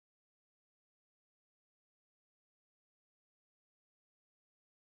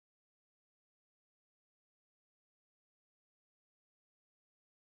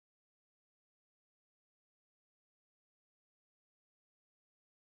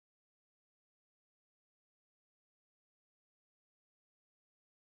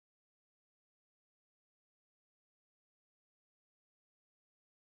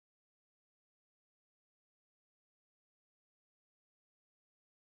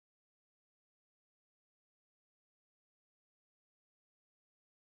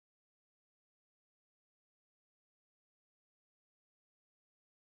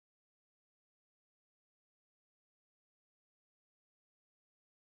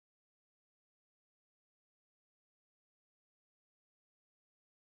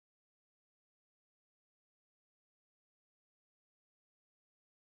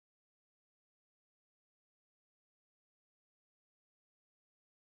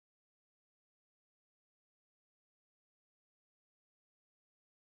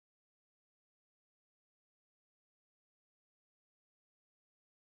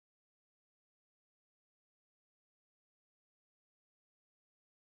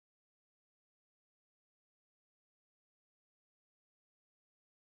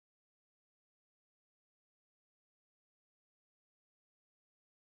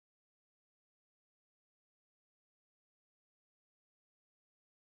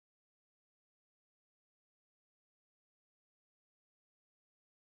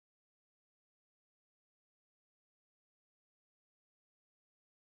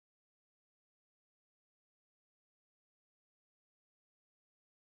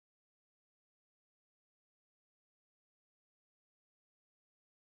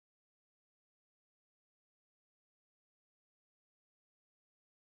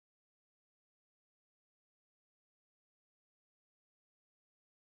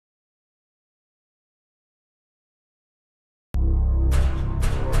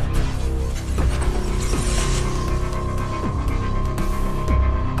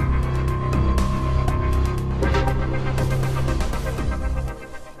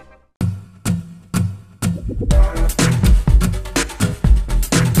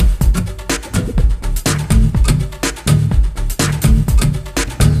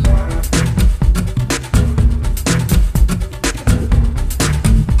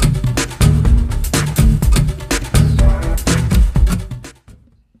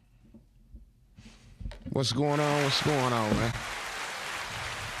What's going on? What's going on, man?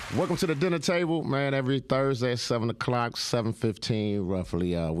 Welcome to the dinner table, man. Every Thursday at 7 o'clock, 7:15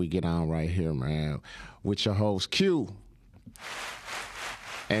 roughly, we get on right here, man, with your host, Q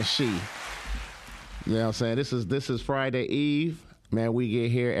and she. You know what I'm saying? This is Friday Eve. Man, we get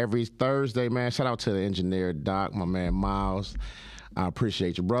here every Thursday, man. Shout out to the engineer, Doc, my man, Miles. I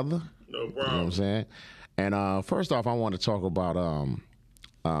appreciate you, brother. No problem. You know what I'm saying? And first off, I want to talk about,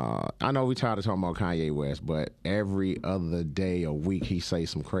 I know we tired of talking about Kanye West, but every other day a week he say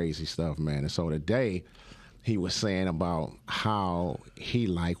some crazy stuff, man. And so today he was saying about how he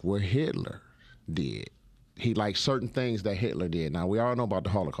liked what Hitler did. He liked certain things that Hitler did. Now, we all know about the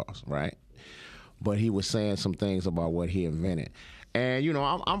Holocaust, right? But he was saying some things about what he invented. And, you know,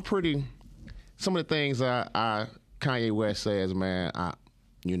 I'm pretty, some of the things Kanye West says, man, I'm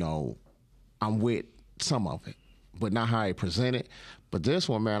with some of it, but not how he presented. But this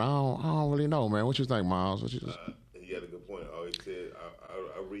one, man, I don't really know, man. What you think, Miles? What you just... He had a good point. I always said I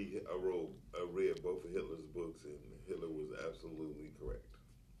read both of Hitler's books, and Hitler was absolutely correct.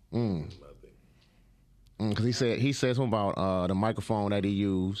 Because he said something about the microphone that he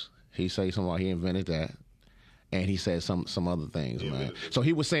used. He said something about he invented that, and he said some other things, man. So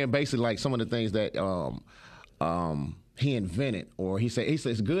he was saying basically like some of the things that he invented, or he said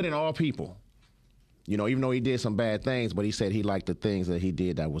it's good in all people. You know, even though he did some bad things, but he said he liked the things that he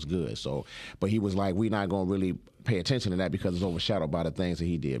did that was good. So, but he was like, we're not going to really pay attention to that because it's overshadowed by the things that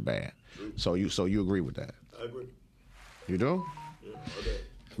he did bad. So you agree with that? I agree. You do? Yeah, okay.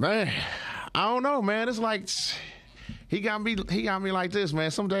 Man, I don't know, man. It's like he got me like this, man.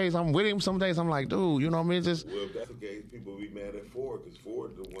 Some days I'm with him, some days I'm like, dude, you know what I mean? Just well, if that's the case, people be mad at Ford because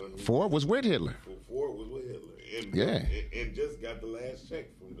Ford the one. Ford was with Hitler. Ford was with Hitler, and just got the last check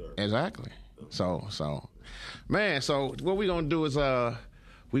from there. Exactly. So, man. So what we gonna do is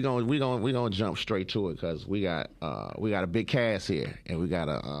we gonna jump straight to it because we got a big cast here and we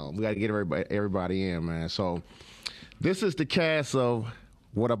gotta get everybody in, man. So this is the cast of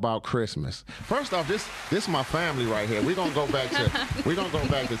What About Christmas. First off, this is my family right here. We're gonna go back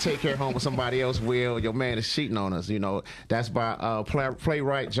to Take Care Home with Somebody Else Will. Your man is cheating on us. You know that's by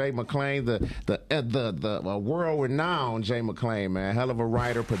playwright Jay McClain, the world renowned Jay McClain, man. Hell of a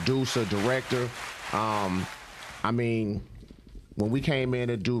writer, producer, director. I mean, when we came in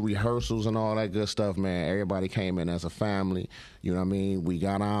to do rehearsals and all that good stuff, man, everybody came in as a family. You know what I mean? We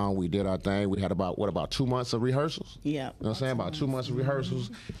got on, we did our thing. We had about 2 months of rehearsals? Yeah. You know what I'm saying? About 2 months of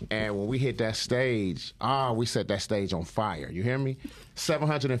rehearsals. And when we hit that stage, we set that stage on fire. You hear me?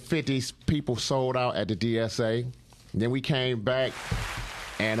 750 people sold out at the DSA. Then we came back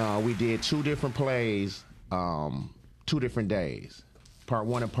and we did 2 different plays, 2 different days, part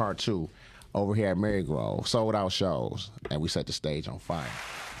 1 and part 2. Over here at Marygrove, sold out shows, and we set the stage on fire.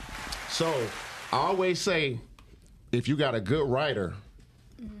 So I always say, if you got a good writer,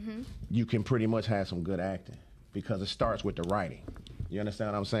 you can pretty much have some good acting because it starts with the writing. You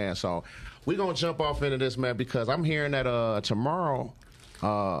understand what I'm saying? So we're going to jump off into this, man, because I'm hearing that tomorrow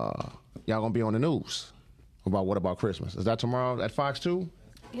y'all going to be on the news about What About Christmas. Is that tomorrow at Fox 2?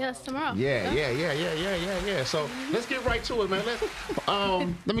 Yes, tomorrow. Yeah. So let's get right to it, man.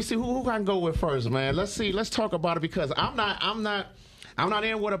 Let me see who can go with first, man. Let's talk about it because I'm not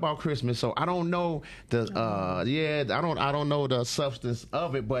in What About Christmas, so I don't know I don't know the substance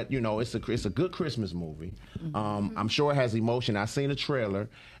of it, but you know it's a good Christmas movie. I'm sure it has emotion. I seen the trailer,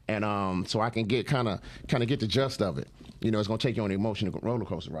 and so I can get kind of get the gist of it. You know, it's gonna take you on an emotional roller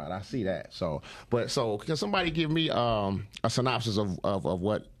coaster ride. I see that. So can somebody give me a synopsis of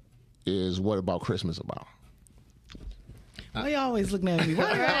what About Christmas about? Why you always looking at me?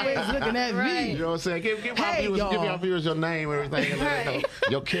 Why you always looking at me? You know what I'm saying? Give our viewers your name and everything, and let them know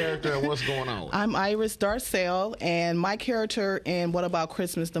your character and what's going on. I'm Iris Darcel, and my character in What About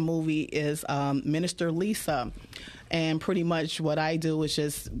Christmas, the movie, is Minister Lisa. And pretty much what I do is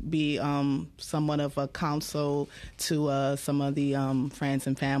just be somewhat of a counsel to some of the friends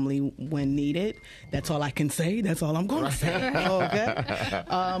and family when needed. That's all I can say. That's all I'm going to say. Okay.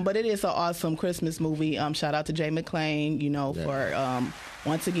 But it is an awesome Christmas movie. Shout out to Jay McClain, for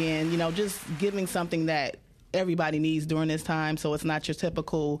once again, just giving something that everybody needs during this time. So it's not your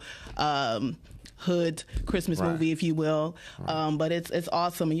typical hood Christmas movie, if you will. But it's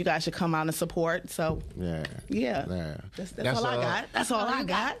awesome, and you guys should come out and support. So yeah. That's all I got. That's all I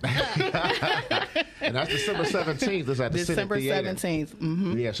got. And that's December 17th. Is at the December 17th.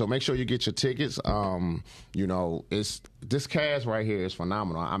 Mm-hmm. Yeah, so make sure you get your tickets. It's this cast right here is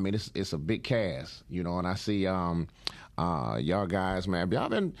phenomenal. I mean, it's a big cast, and I see y'all guys,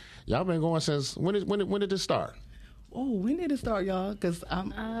 man. Y'all been going since when did this start? when did it start, y'all? Because I'm.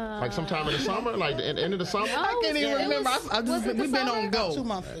 Like sometime in the summer, like the end of the summer. I can't even remember. We've been on go. 2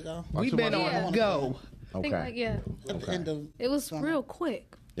 months ago. We've been on go. Okay. At the end of it was summer. real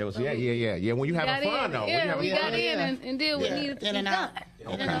quick. It was yeah. When you having fun though. Yeah, when you we having got fun. in and did what needed to In be and done.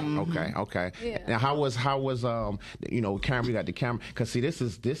 out. Okay. Yeah. Now how was camera? You got the camera because see this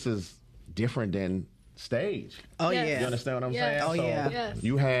is different than stage. Oh Yes. yeah. You understand what I'm Yes. saying? Oh, So yeah. Yes.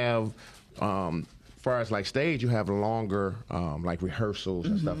 You have far as like stage, you have longer like rehearsals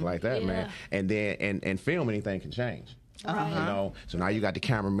and stuff like that, man. Yeah. And then and film, anything can change. Right. You know, so now you got the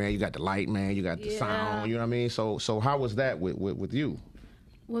cameraman, you got the light man, you got the Yeah. sound. You know what I mean? So how was that with you?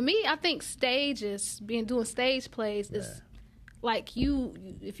 With me, I think doing stage plays is like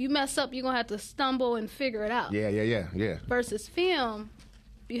if you mess up, you're gonna have to stumble and figure it out. Yeah. Versus film,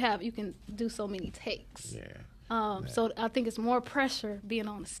 you can do so many takes. Yeah. So I think it's more pressure being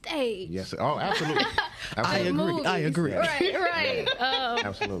on the stage. Yes. Oh, absolutely. I Absolutely. agree. I agree. Right.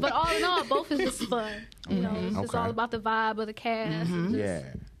 Absolutely. But all in all, both is just fun. You know, it's just Okay. all about the vibe of the cast. and just,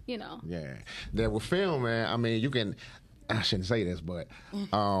 Yeah. You know. Yeah. There with film, man, I mean, you can, I shouldn't say this, but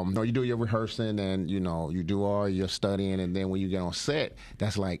no, you do your rehearsing and, you know, you do all your studying, and then when you get on set,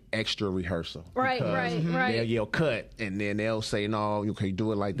 that's like extra rehearsal. Right, Because right. They'll yell cut, and then they'll say, no, you can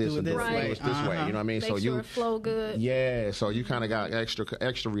do it like this Do it and this do way. it this way. You know what I mean? Make so sure it flow good. yeah, so you kind of got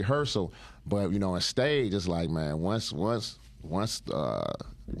extra rehearsal, but you know, on stage, it's like, man, once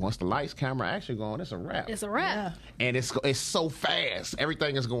the lights, camera, action going, it's a wrap. It's a wrap. Yeah. And it's so fast.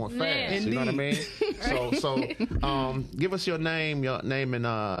 Everything is going fast. Man. You know what I mean? Indeed. So give us your name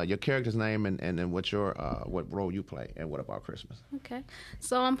and your character's name and then what role you play and what about Christmas? Okay.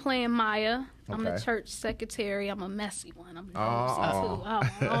 So I'm playing Maya. I'm the Okay. church secretary. I'm a messy one. I'm nosy Oh. too.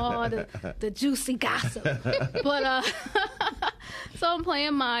 I want all the juicy gossip. But so I'm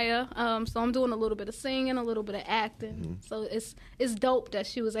playing Maya. So I'm doing a little bit of singing, a little bit of acting. So it's dope that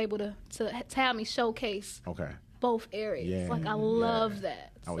she was able to have me showcase Okay. both areas. Yeah. Like I love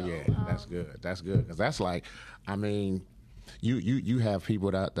that. Oh So, yeah, that's good. That's good because that's like, I mean, you have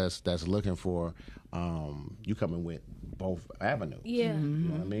people that's looking for you coming with both avenues. Yeah. You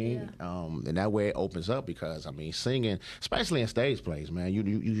know what I mean? And that way it opens up because I mean, singing, especially in stage plays, man,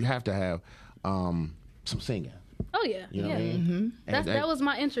 you have to have some singing. Oh yeah. You know yeah. what I mean? And That was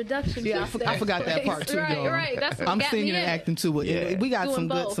my introduction. Yeah, to I forgot that stage part too, plays. y'all. Right. That's what I'm got singing me and in. acting too. Yeah. We got Doing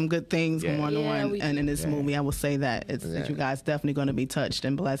both. some good things Yeah. going Yeah, on, we- and in this Yeah. movie, I will say that that you guys definitely going to be touched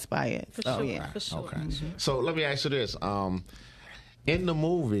and blessed by it. For So sure. yeah. For sure. Okay. So let me ask you this: in the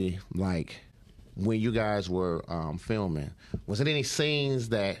movie, like when you guys were filming, was it any scenes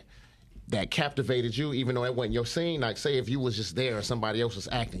that captivated you, even though it wasn't your scene? Like, say if you was just there or somebody else was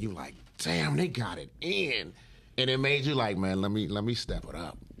acting, you like, damn, they got it in, and it made you like, man, let me step it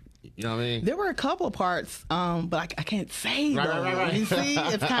up. You know what I mean? There were a couple of parts, but I can't say Right, though. right. You see,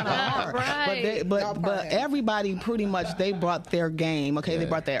 it's kind of hard. Right. But everybody pretty much they brought their game. Okay, they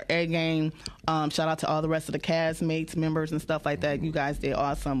brought their A game. Shout out to all the rest of the castmates, members, and stuff like that. You guys did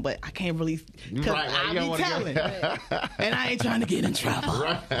awesome, but I can't really because Right, I you don't be wanna telling, go- and I ain't trying to get in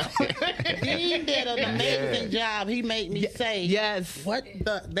trouble. Dean did an amazing job. He made me say, Yes. what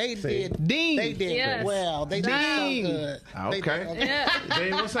they did. Dean. They did Yes. well. They did Dean. so good. They Okay. did- Yeah.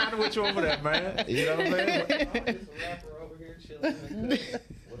 Dave, what's happening with you over there, man? You know what I'm saying? I'm just a rapper over here chilling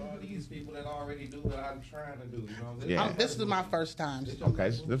with all these people that already do what I'm trying to do. You know what I'm saying? Yeah. This is my first time. Okay,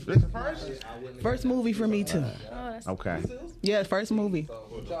 this is the first. First movie for me too. Oh, that's Okay. Yeah, first movie.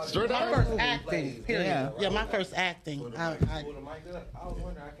 Straight My up. first acting. Period. Yeah. Yeah, my first acting. Pull the mic up. I was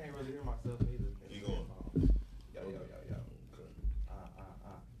wondering, I can't really hear myself either. You going? Yo.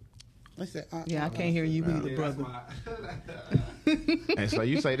 Listen, Yeah, I can't hear you either, Yeah, brother. And so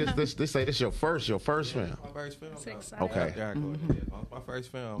you say this your first film. My first film. That's exciting. Okay. Yeah, my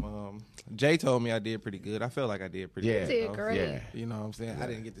first film. Jay told me I did pretty good. I felt like I did pretty Yeah. good. Did though. great. Yeah. You know what I'm saying? I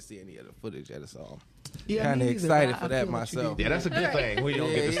didn't get to see any of the footage yet, so Yeah, kind of me neither, excited but for I that feel what you myself. Yeah, that's a good thing. We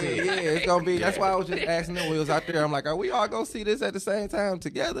don't get to see it. Yeah, it's gonna be. That's why I was just asking them when we was out there. I'm like, are we all gonna see this at the same time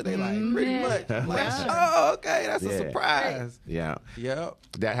together? They like pretty Yeah. much. I'm like, Yeah. oh, okay, that's Yeah. a surprise. Yeah. Yep.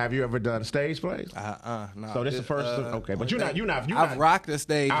 Have you ever done stage plays? No. So this is the first. Okay, but you're not. I've rocked the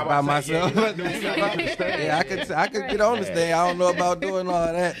stage I was by about to say, myself. yeah, you not rock the stage. Yeah, I could get on the stage. I don't know about doing all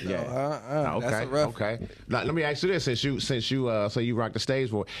that. though. Yeah. That's a rough. Okay. Now let me ask you this: since you say you rock the stage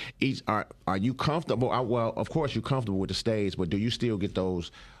for each, are you comfortable? Well, of course you're comfortable with the stage, but do you still get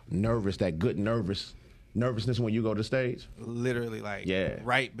those nervousness when you go to stage? Literally, like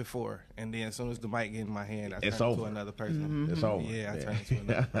right before, and then as soon as the mic get in my hand, I It's turn over. to another person. It's over. Yeah, I turn to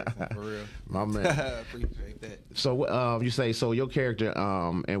another person for real. My man. Appreciate that. So you say so your character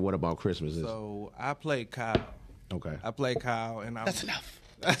and what about Christmas is? So I play Kyle. Okay. I play Kyle, and I'm. That's enough.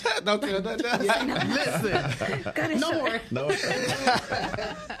 Don't tell that. Listen, no more. No.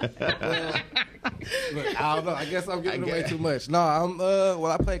 Look, I don't know. I guess I'm giving away too much. No, I'm. Well,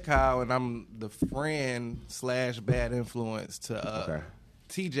 I play Kyle, and I'm the friend / bad influence to Okay.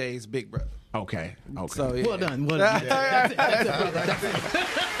 TJ's big brother. Okay. So yeah. Well done. Well done. That's it, brother. That's it.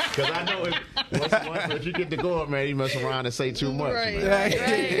 Because I know if you get to go up, man, you mess around and say too much. Right. Man.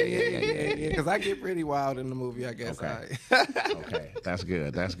 Yeah. Because I get pretty wild in the movie, I guess. Okay. Okay, that's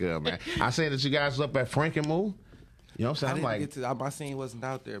good. That's good, man. I said that you guys was up at Frankenmuth. You know what I'm saying? I I'm didn't like, get to. My scene wasn't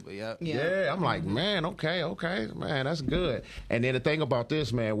out there, but yeah. yeah, I'm like, man, okay, man, that's good. And then the thing about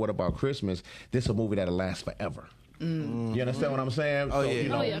this, man, what about Christmas? This is a movie that'll last forever. You understand what I'm saying? Oh, So, yeah. you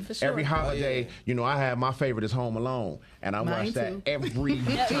know, Oh, yeah, for sure. every holiday, you know, I have my favorite is Home Alone, and I Mine watch that too. every time.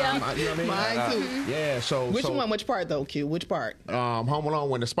 Yeah. You know what I mean? Mine too. Yeah. So Which so, one? Which part though, Q? Which part? Home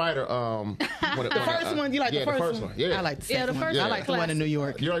Alone when the spider. The First one. You like yeah, the first one? Yeah. I like the Yeah, second the one. first I one. like the one in New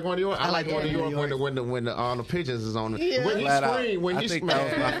York. You like going to New York? I like going to New York, when the pigeons is on. Yeah. When he Flat out. scream, when I he think that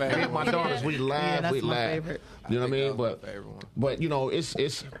was my favorite me and my one. daughters, we laugh, that's we my laugh. favorite. You know what I mean? that was my favorite one. But you know, it's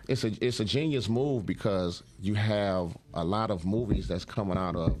a genius move because you have a lot of movies that's coming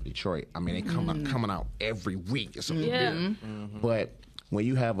out of Detroit. I mean, they coming out every week. It's a Yeah. But when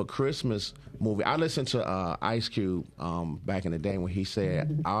you have a Christmas movie, I listened to Ice Cube back in the day when he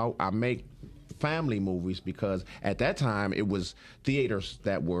said, I make family movies because at that time it was theaters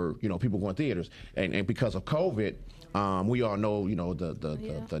that were, you know, people going theaters. And because of COVID, we all know, you know,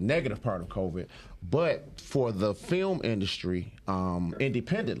 the negative part of COVID. But for the film industry,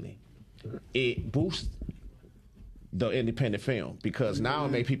 independently, it boosts the independent film because now it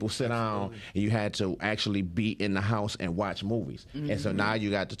made people sit down and you had to actually be in the house and watch movies. And so now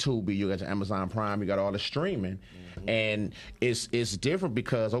you got the Tubi, you got the Amazon Prime, you got all the streaming. And it's different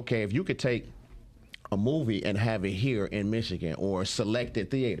because, okay, if you could take a movie and have it here in Michigan or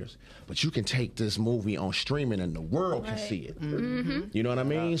selected theaters, but you can take this movie on streaming and the world can see it. You know what I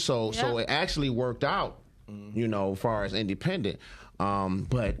mean? So it actually worked out, you know, as far as independent.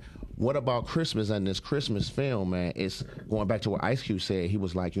 But what about Christmas and this Christmas film, man? It's going back to what Ice Cube said. He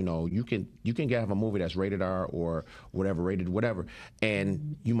was like, you know, you can have a movie that's rated R or whatever, rated whatever,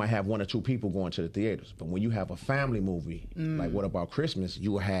 and you might have 1 or 2 people going to the theaters. But when you have a family movie, like What About Christmas,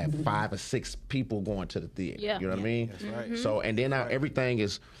 you will have 5 or 6 people going to the theater. Yeah. You know what I mean? That's right. So, and then now everything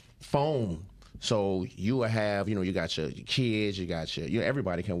is phone. So you will have, you know, you got your kids, you got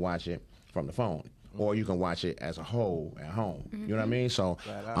everybody can watch it from the phone. Or you can watch it as a whole at home. You know what I mean? So,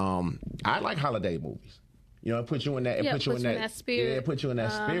 I like holiday movies. You know, it puts you in that. It Yeah, puts you in that spirit. Yeah, it puts you in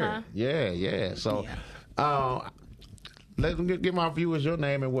that spirit. Yeah. So, let me give my viewers your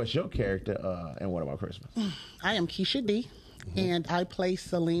name and what's your character and What About Christmas? I am Keisha D, and I play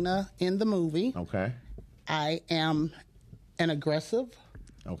Selena in the movie. Okay. I am an aggressive,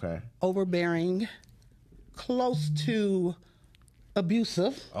 Okay. overbearing, close to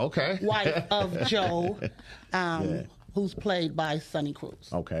abusive Okay. wife of Joe, who's played by Sonny Cruz.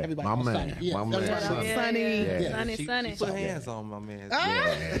 Okay. Everybody My knows man. Sonny. Yes, My man, everybody knows Sonny. Yeah, Sunny. yeah. Yeah. Sunny. She put hands on my man. That's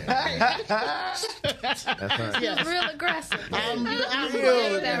right. She was real aggressive. I'm real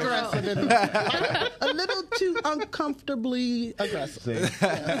real aggressive. And a little too uncomfortably aggressive. See?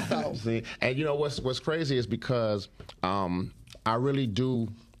 Yeah, so. See, and you know what's crazy is because I really do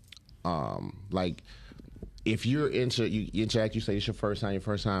like if you're into Jack, you say it's your first time.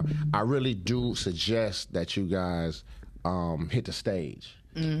 I really do suggest that you guys hit the stage.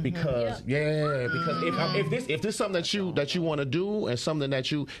 Because if this is something that you want to do and something that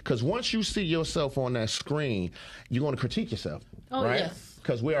because once you see yourself on that screen, you're going to critique yourself, right? yes.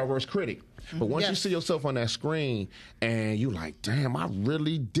 Because we're our worst critic. But once you Yes. see yourself on that screen and you like, damn, I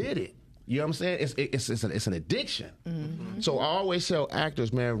really did it. You know what I'm saying? It's an addiction. So I always tell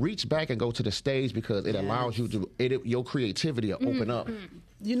actors, man, reach back and go to the stage because it allows you to your creativity to open up.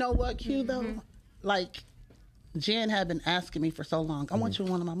 You know what, Q, though? Like, Jen had been asking me for so long, I want you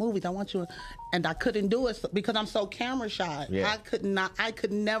in one of my movies. I want you. And I couldn't do it because I'm so camera shy. Yeah. I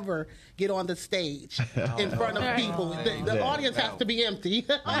could never get on the stage in front of people. The audience has to be empty.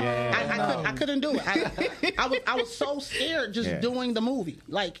 I couldn't do it. I was so scared just doing the movie.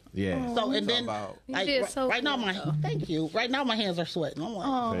 Like, Yeah. so, and then, You like, did so right now, good, thank you. Right now, my hands are sweating. I'm like,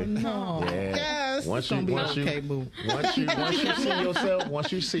 Oh no. Yeah. yes. Once you see yourself,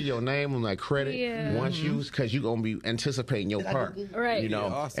 once you see your name on that credit, Yeah. once you because you're gonna be anticipating your part, Right. You know,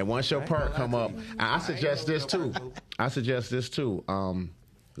 Yeah, awesome. and once your part come up, I suggest this too.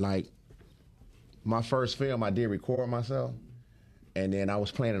 Like my first film, I did record myself, and then I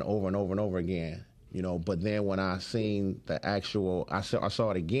was playing it over and over and over again. You know, but then when I seen the actual, I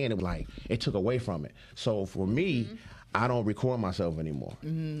saw it again. It was like it took away from it. So for me, I don't record myself anymore.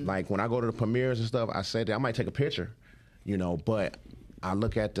 Like when I go to the premieres and stuff, I said that I might take a picture, you know, but I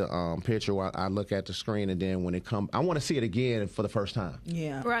look at the picture, I look at the screen, and then when it comes, I want to see it again for the first time.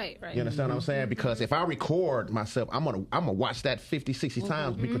 Yeah. Right. You understand what I'm saying? Because if I record myself, I'm gonna watch that 50, 60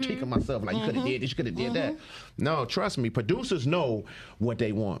 times, be critiquing myself like you could have did this, you could have did that. No, trust me, producers know what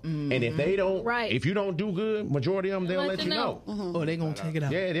they want, and if they don't, if you don't do good, majority of them they'll let you know. Oh, they gonna take it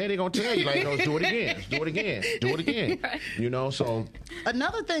out. Yeah, they're gonna tell you like, do it again, do it again, do it again. You know, so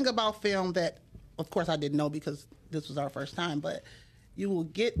Another thing about film that, of course, I didn't know because this was our first time, but you will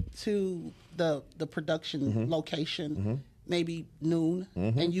get to the production location maybe noon,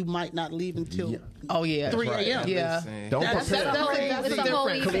 and you might not leave until 3 a.m. Yeah. Don't That's prepare.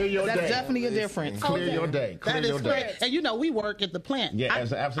 definitely Clear your day. That's definitely a difference. Clear your day. Clear That is your day. correct. And you know, we work at the plant. Yeah,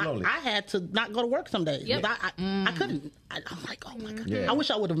 absolutely. I had to not go to work some days. Yep. I couldn't. I'm like, oh my God. Yeah. I wish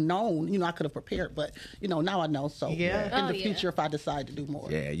I would have known. You know, I could have prepared. But, you know, now I know. So Yeah. in the future, if I decide to do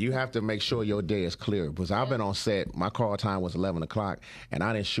more. Yeah, you have to make sure your day is clear. Because I've been on set, my call time was 11 o'clock, and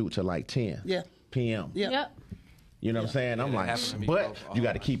I didn't shoot till like 10 p.m. Yeah. Yep. You know what I'm saying? I'm like, happens to me but both. you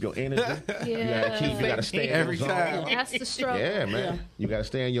got to keep your energy. You got to stay Every in your zone. time. That's the struggle. Yeah, man. You got to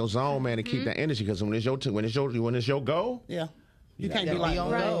stay in your zone, man, and keep that energy. Because when it's your go, Yeah. You can't gotta be like, be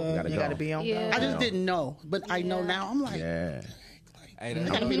on Go. You gotta You go. gotta be on. Yeah. Go. I just didn't know. But I know now. I'm like, yeah. Hey,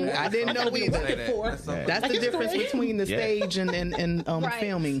 I didn't know we we went for. That's something. That's the difference between the Yeah. stage and Right.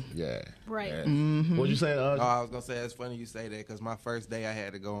 filming. Yeah. Right. Yeah. What you saying? Oh, I was gonna say it's funny you say that because my first day I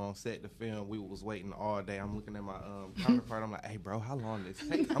had to go on set to film. We was waiting all day. I'm looking at my counterpart. I'm like, hey, bro, how long did this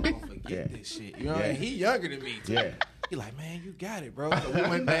take? I'm gonna forget this shit. You know, what I mean? He younger than me. Too. Yeah. He like, man, you got it, bro. So we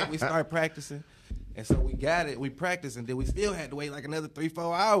went back. We started practicing. And so we got it, we practiced, and then we still had to wait like another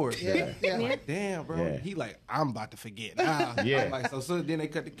 3-4 hours. Yeah. I'm like, damn, bro. Yeah. He like, I'm about to forget now. Yeah. I'm like, so then they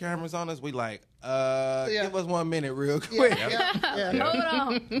cut the cameras on us. We like, give us 1 minute real yeah, quick. Hold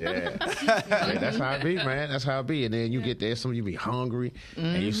on. Yeah. Yeah, that's how it be, man. That's how it be. And then you get there, some of you be hungry,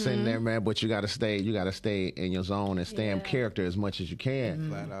 and you sitting there, man. But you gotta stay in your zone and stay in character as much as you can.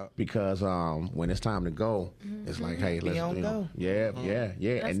 Flat out. Because when it's time to go, it's like, hey, let's on you know, go. yeah.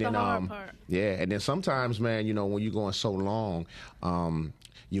 That's and the then hard part. yeah, and then sometimes, man, you know, when you're going so long,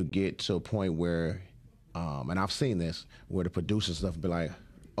 you get to a point where, and I've seen this, where the producers stuff be like,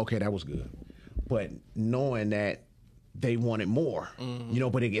 okay, that was good, but knowing that they wanted more, you know,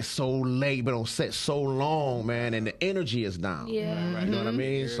 but it gets so late, but on set so long, man, and the energy is down. Yeah. You know what I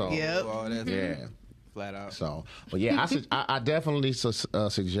mean? So Yep. All that yeah. flat out. So, but yeah, I definitely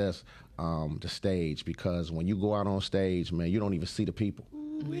suggest the stage, because when you go out on stage, man, you don't even see the people.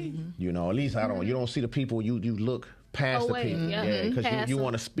 You know, at least I don't. You don't see the people. You look past the Away, people. yeah. Because Past you them.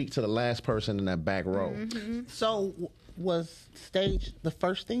 want to speak to the last person in that back row. So was stage the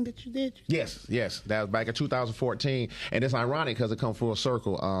first thing that you did? Yes. That was back in 2014, and it's ironic because it come full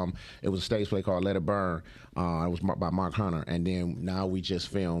circle. It was a stage play called Let It Burn. It was by Mark Hunter, and then now we just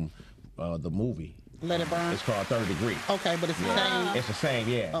filmed the movie. Let It Burn? It's called Third Degree. Okay, but it's the same. It's the same,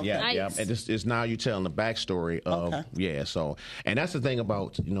 yeah. Nice. And it's now you telling the backstory of so, and that's the thing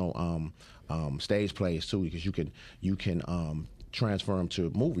about stage plays too, because you can transfer them to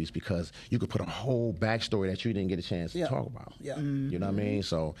movies, because you could put a whole backstory that you didn't get a chance to talk about. Yeah. You know what I mean?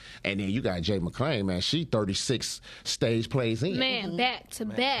 So, and then you got Jay McClain, man. She 36 stage plays in. Man, back to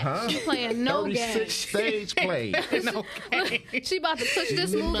back. She playing no 36 games. stage plays. She about to push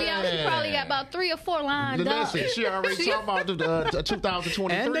this movie out. She probably got about 3 or 4 lined up. Listen, she already talking about the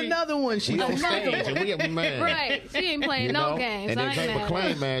 2023. And another one. She We on gonna stage, and we man. Right. She ain't playing You no know? games. And I then ain't Jay mad.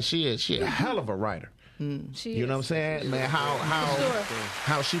 McClain, man, she a hell of a writer. She You know what I'm is. saying, man?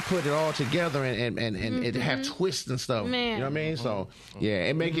 How she put it all together and it have twists and stuff. Man. You know what I mean? So yeah,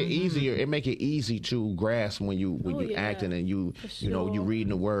 it make it easier. It make it easy to grasp when you yeah. acting and you sure. you reading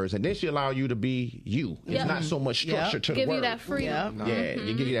the words, and then she allow you to be you. It's Yep. not so much structure to the Give word. you that freedom. Yeah. Yeah,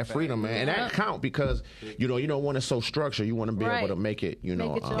 it give you that freedom, man, and that count, because you don't want it so structured. You want to be Right. able to make it, Make it your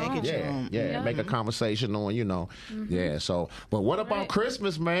own. Make it your own. make a conversation on, yeah. So, but what about Right.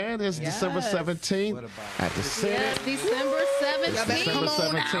 Christmas, man? It's December 17th What about at the Senate. Yes, December 17th. December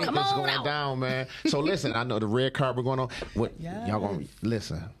 17th Come is on going out. down, man. So listen, I know the red carpet going on. What y'all gonna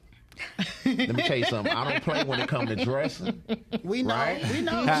listen? Let me tell you something. I don't play when it comes to dressing. We know. Right? We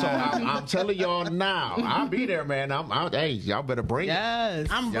know. So I'm telling y'all now. I'll be there, man. Hey, y'all better bring it. Yes.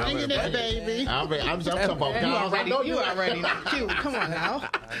 I'm Y'all bringing better it, bring baby. I'm talking about You gowns. I know you already cute. Come on now.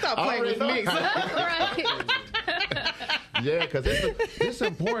 Stop I playing with already me. Right. Yeah, because it's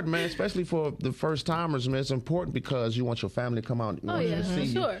important, man, especially for the first timers, man. It's important because you want your family to come out and see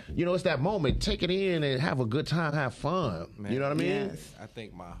you. Sure. You know, it's that moment. Take it in and have a good time, have fun. Man, you know what I mean? Yes. I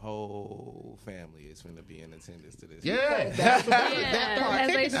think my whole family is going to be in attendance to this. Yeah. As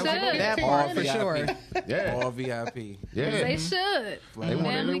they should. That part for sure. Yeah. All VIP. Yeah. As they should. They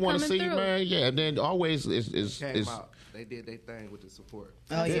want to see you, man. Yeah, and then always is Came out. They did their thing with the support.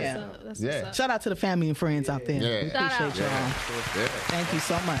 Oh, yeah. That's Yeah. what's up. Shout out to the family and friends out there. Yeah. We Shout out. appreciate y'all. Thank you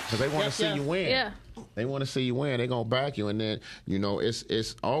so much. Because they want to see you win. Yeah. They want to see you win. They're going to back you. And then, you know,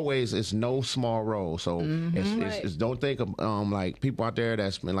 it's always, it's no small role. So it's don't think of like people out there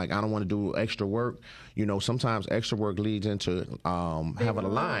that's been like, I don't want to do extra work. You know, sometimes extra work leads into having a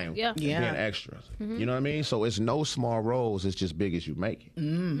line being extras. You know what I mean? So it's no small roles. It's just big as you make it. You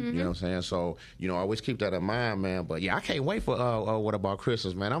know what I'm saying? So, you know, always keep that in mind, man. But yeah, I can't wait for What About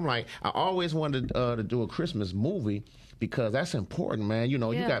Christmas, man. I'm like, I always wanted to do a Christmas movie because that's important, man. You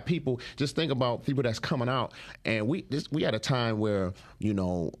know, you got people, just think about people that's coming out. And we had a time where, you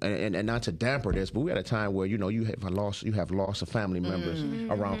know, and not to damper this, but we had a time where, you know, you have lost of family members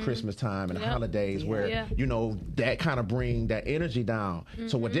around Christmas time and holidays where, you know, that kind of bring that energy down.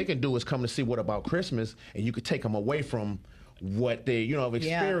 So what they can do is come to see What About Christmas, and you could take them away from what they, you know, have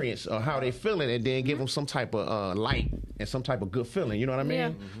experienced or how they feeling, and then give them some type of light and some type of good feeling. You know what I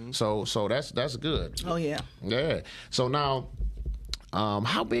mean? So that's good. Oh, yeah. Yeah. So now,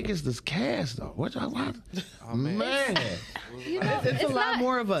 how big is this cast though? What? Man. You know, It's a lot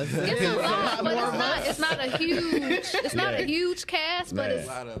more of us. It's a lot, but it's not a huge. It's not a huge cast, but A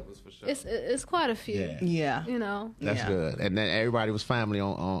lot of us for sure. it's quite a few. Yeah. You know. That's good. And then everybody was family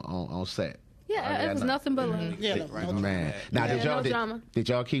on set. Yeah, it was nothing but love. Man, now no drama. did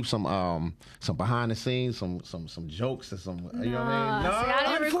y'all keep some behind the scenes, some jokes or some, you know what I mean? See,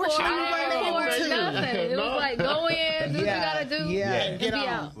 I didn't record nothing. It was like go in, do what you gotta do, and Get be on.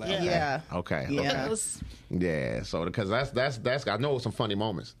 out. Yeah. Okay. Yeah. It was, Yeah. So because that's I know some funny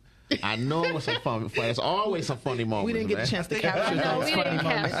moments. I know it's some fun. It's always some funny moments. We didn't get man. a chance to capture No, those we funny didn't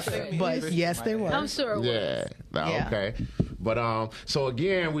moments, capture it. but yes, there were. I'm sure it was. Yeah. Yeah. Okay. But so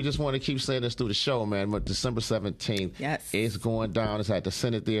again, we just want to keep saying this through the show, man. But December 17th, it's going down. It's at the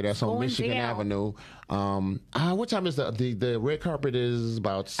Senate Theater. That's on Michigan Avenue. What time is the red carpet? Is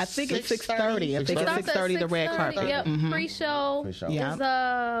about. I think it's 6:30. I think it's 6:30. The red carpet. Yep. Pre-show.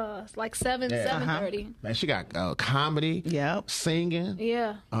 Yeah. It's like 7:30. Man, she got comedy. Yep. Singing.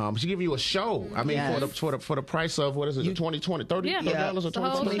 Yeah. She give you a show. I mean, for the price of what is it? $30 $30 or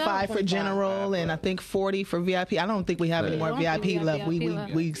 $20? 25 for general, and I think 40 for VIP. I don't think we have any more VIP left.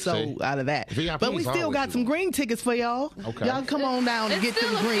 We sold out of that. VIP But we still got some green tickets for y'all. Okay. Y'all come on down and get them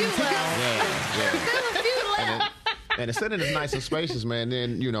green tickets. And the setting is nice and spacious, man.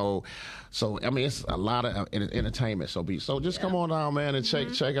 Then, you know, so I mean, it's a lot of entertainment. So just come on down, man, and check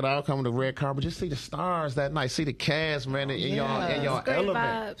it out. Come to the red carpet, just see the stars that night, see the cast, man, in your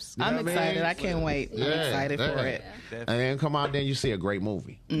element. Vibes. I'm excited. I can't wait. I'm excited for it. And then come out, then you see a great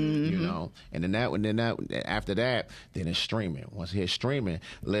movie, you know. And then after that, then it's streaming. Once it's streaming,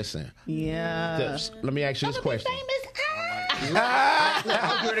 listen. Yeah. Let me ask you this question.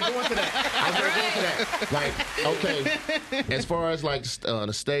 I was ready to go into that. Like, okay, as far as like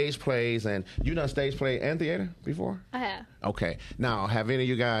the stage plays, and you done stage play and theater before? I have. Okay. Now, have any of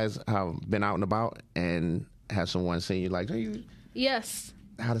you guys been out and about and have someone seen you like, hey, Yes.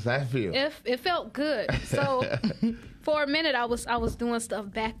 how does that feel? It felt good. So for a minute, I was doing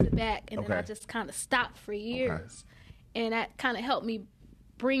stuff back to back, and then I just kind of stopped for years, and that kind of helped me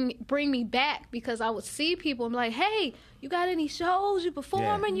bring me back, because I would see people and be like, hey, you got any shows? You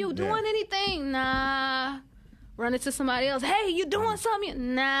performing? You doing anything? Nah. Run into somebody else. Hey, you doing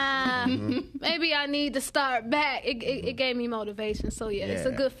something? Nah. Maybe I need to start back. It gave me motivation. So it's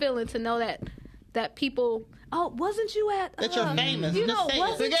a good feeling to know that people. Oh, wasn't you at? That you're famous. You know,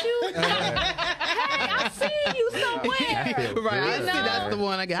 wasn't you? Hey, I seen you somewhere. Right. I see that's the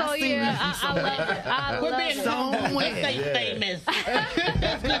one I got. So I love it. I We're love being it. somewhere. Say famous.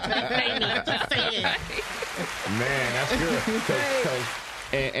 It's good to be famous. Just saying. Man, that's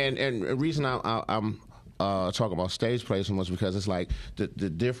good. And the reason I'm talking about stage plays so much, because it's like the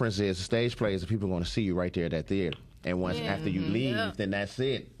difference is the stage plays, the people are going to see you right there at that theater. And once after you leave, then that's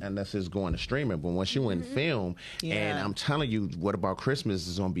it, unless it's going to streaming. But once you in film, and I'm telling you, What About Christmas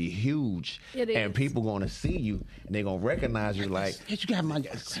is going to be huge. And people going to see you, and they're going to recognize you like, Hey, you got my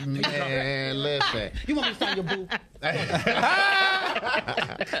man, listen. You want me to sign your boo?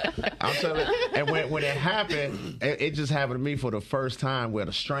 I'm telling you. And when it happened, it just happened to me for the first time with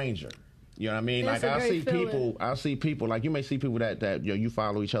a stranger. You know what I mean? That's like a great feeling. I'll see people like you may see people that you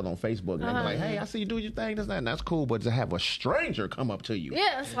follow each other on Facebook and they're like, hey, I see you do your thing, this, that, and that's cool. But to have a stranger come up to you,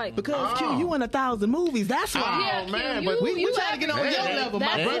 Yeah, it's like Because Q, you in 1,000 movies. That's why. yeah, oh, man, Q, but we trying to get on your level, my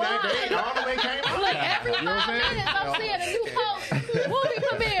that's brother. why. all the way came out. Look, every You know what 5 I'm saying? minutes I'm seeing a new post. Movie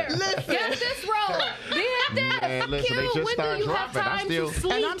premiere. Get this role. Did this. Man, listen, Q, they just when start do you have dropping. I time still- to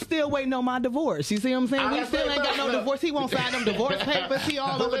sleep? And I'm still waiting on my divorce. You see what I'm saying? We still ain't got no divorce. He won't sign them divorce papers. He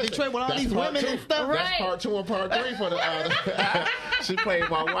all over Detroit with all these women and stuff. Right. That's part 2 and part 3 for the. She played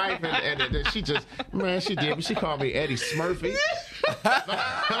my wife, and then she just, man, she did. She called me Eddie Smurfy.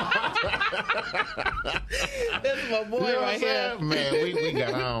 That's my boy You know what right I'm here. saying? Man, we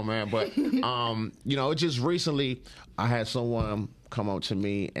got on, man. But you know, just recently I had someone come up to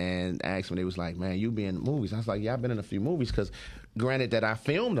me and ask me, they was like, man, you be in movies. I was like, yeah, I've been in a few movies, because granted that I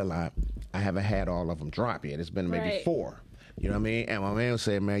filmed a lot, I haven't had all of them drop yet. It's been maybe Right. 4. You know what I mean? And my man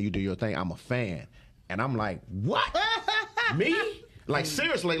said, man, you do your thing. I'm a fan. And I'm like, what? Me? Like,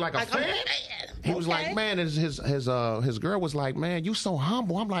 seriously, like a fan? He was like, man, his girl was like, man, you so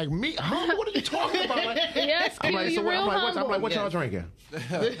humble. I'm like, me? Humble? What are you talking about? Like, Yes, Q, I'm like, you so what? real I'm humble. like, what y'all drinking? You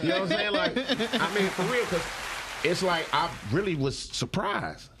know what I'm saying? Like, I mean, for real, because it's like I really was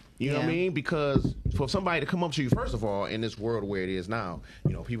surprised. You know what I Yeah. mean? Because for somebody to come up to you, first of all, in this world where it is now,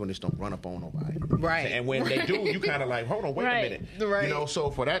 you know, people just don't run up on nobody. Right. And when they do, you kind of like, hold on, wait Right. a minute. Right. You know,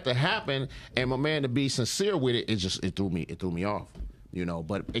 so for that to happen and my man to be sincere with it, it threw me off. You know,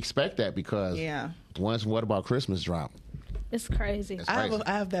 but expect that because Yeah. once What About Christmas drop, It's crazy. it's I crazy.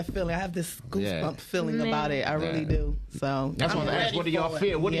 have that feeling. I have this goosebump Yeah. feeling about it. I really Yeah. do. So That's I'm why I asked, ready what do y'all for it.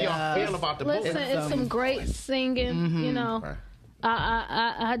 feel? What do y'all Yes. feel about the book? Listen, it's some great singing. You know, Right.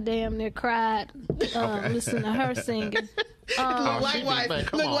 I damn near cried listening to her singing. Oh, she did, Likewise. man,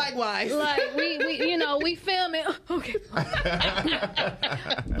 come Look on. likewise. Like we you know, we film it. Okay.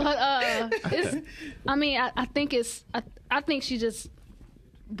 But it's. I mean, I think it's. I think she just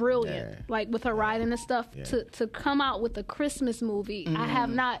brilliant. Yeah. Like with her writing and stuff. Yeah. To come out with a Christmas movie, I have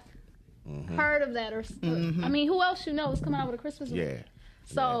not heard of that. Or I mean, who else you know is coming out with a Christmas movie? Yeah.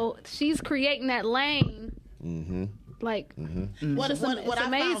 So she's creating that lane. Like, What it's I found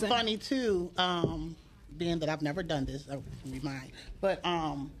amazing. funny too, being that I've never done this, remind. But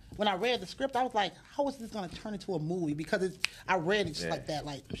when I read the script, I was like, "How is this going to turn into a movie?" Because I read it just like that,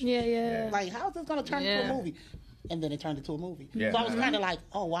 like yeah. like how is this going to turn into Yeah. a movie? And then it turned into a movie. Yeah. So I was kind of like,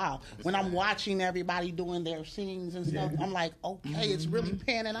 "Oh wow!" When I'm watching everybody doing their scenes and stuff, I'm like, "Okay, it's really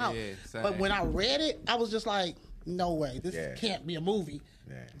panning out." Yeah, same. But when I read it, I was just like, "No way, this Yeah. can't be a movie."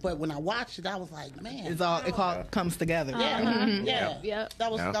 Yeah. But when I watched it, I was like, "Man, It all comes together. yeah, Yep. that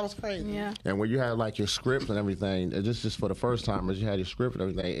was Yeah. that was crazy." Yeah. And when you have like your script and everything, just for the first time, as you had your script and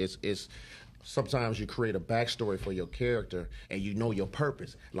everything, it's sometimes you create a backstory for your character and you know your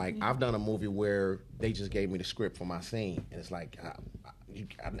purpose. Like I've done a movie where they just gave me the script for my scene, and it's like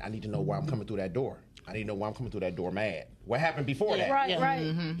I need to know why I'm coming through that door. I need to know why I'm coming through that door mad. What happened before that? Right, Yeah. right.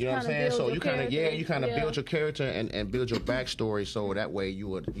 You know what I'm Kinda saying? build So your you kind of character. you kind of build your character and build your backstory, so that way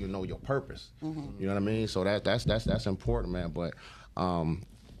you know your purpose. You know what I mean? So that's important, man. But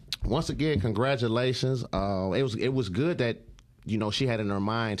once again, congratulations. It was good that she had in her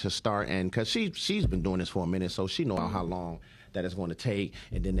mind to start, and because she's been doing this for a minute, so she know how long that it's going to take,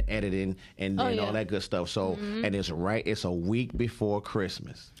 and then the editing and then all that good stuff. So and it's a week before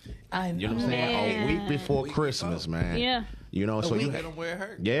Christmas. I know. You know what I'm saying? Man. A week before Christmas, man. Yeah. So you Hit them where it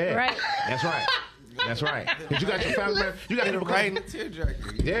hurt. yeah, Right. That's right. That's right. 'Cause you got your family members. You got people Right in coming. the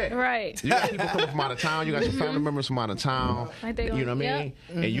tearjerker. Yeah. Right. You got people coming from out of town. You got your family members from out of town. Like they You know what I gonna- mean?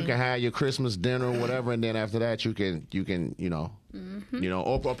 And you can have your Christmas dinner or whatever, and then after that you can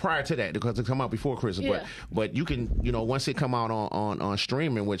or prior to that, because it come out before Christmas. Yeah. But you can once it come out on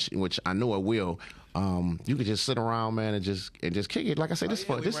streaming, which I know it will. You could just sit around, man, and just kick it. Like I said, this is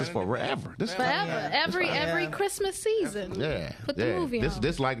forever. This Forever. Every Christmas season. Yeah, Put the movie on.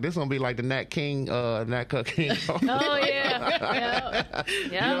 This gonna be like the Nat King. Oh yeah. Yeah.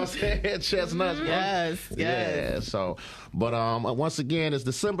 You know what I'm saying? Chestnuts. bro. Yes. Yeah. So, but once again, it's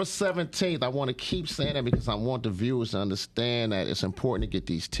December 17th. I want to keep saying that because I want the viewers to understand that it's important to get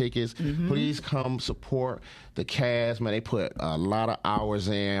these tickets. Please come support the cast, man. They put a lot of hours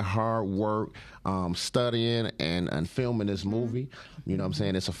in, hard work, studying and filming this movie. You know what I'm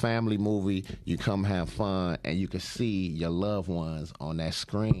saying? It's a family movie. You come have fun, and you can see your loved ones on that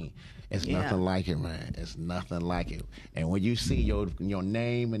screen. It's nothing like it, man. It's nothing like it. And when you see your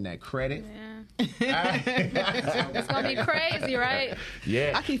name in that credit, It's gonna be crazy, right?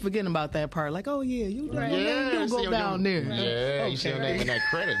 yeah. I keep forgetting about that part. Like, oh yeah, you Right. you see go your down name- there. Yeah, you see your name in that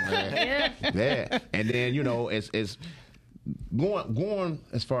credit, man. Yeah. Yeah, and then it's going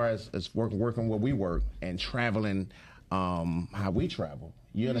as far as working where we work and traveling, how we travel.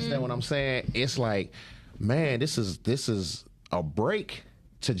 You understand what I'm saying? It's like, man, this is a break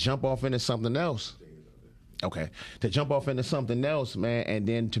to jump off into something else. Okay, to jump off into something else, man, and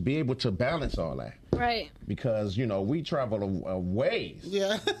then to be able to balance all that. Right. Because we travel a ways.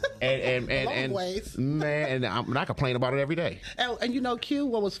 Yeah. And ways. Man, and I complain about it every day. And Q,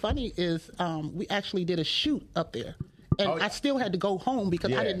 what was funny is we actually did a shoot up there. And I still had to go home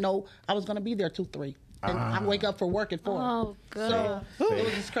because I didn't know I was going to be there till 3. And I wake up for work at 4. Oh, God. So it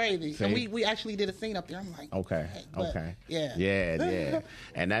was just crazy. And we actually did a scene up there. I'm like, okay. Yeah.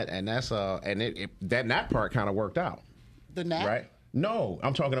 And that's that part kind of worked out. The nap? Right? No,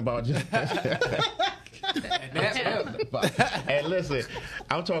 I'm talking about just. And listen,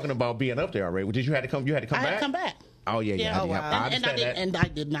 I'm talking about being up there already. Did you have to come? You had to come I back. had to come back. Oh yeah. Oh, wow. I understand that. And I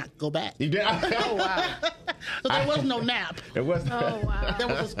did not go back. You did? Oh wow. So there was no nap. It was. Oh, wow. There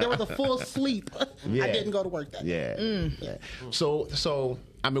was a full sleep. Yeah. I didn't go to work that day. Yeah. So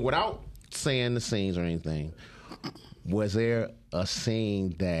I mean, without saying the scenes or anything, was there a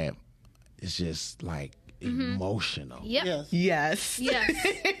scene that is just like emotional? Yep. Yes. Yes.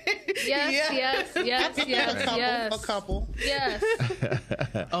 A couple. Yes.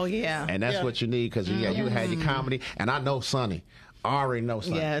 Oh yeah. And that's what you need because you had your comedy, and I know Sonny. I already know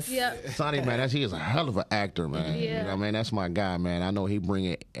Sonny. Yes. Yep. Sonny, man, he is a hell of an actor, man. Yeah. You know, man, that's my guy, man. I know he bring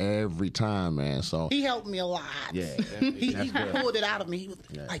it every time, man. So He helped me a lot. yeah, He that's good. pulled it out of me. He was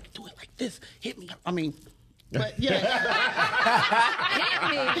like, do it like this. Hit me. I mean, but yeah.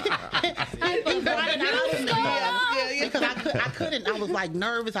 He brought it out of me. Because I couldn't. I was like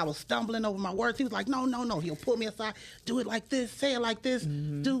nervous. I was stumbling over my words. He was like, no. He'll pull me aside. Do it like this. Say it like this.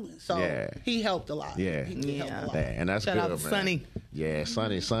 Do it. So he helped a lot. Yeah. He helped a lot. Yeah, and that's Shout good, out man. to Sonny. Yeah,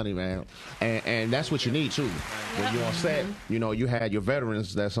 Sonny, man. And that's what you need, too. When you're on set, you had your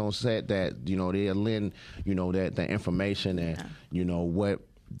veterans that's on set that, they'll lend, that information and, what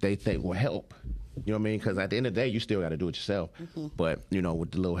they think will help. You know what I mean? Because at the end of the day, you still got to do it yourself. But,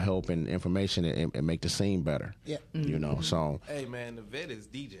 with the little help and information, it make the scene better. Yeah. So. Hey, man, the vet is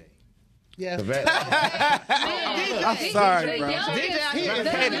DJ. Yeah. The vet. I'm sorry, bro. DJ's out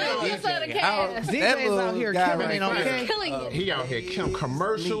here killing it, okay? Killing it. He out here killing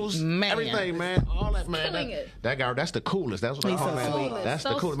commercials, Man. everything, man. All that, man. Killing it. That guy, that's the coolest. That's what I He's call so man. sweet. That's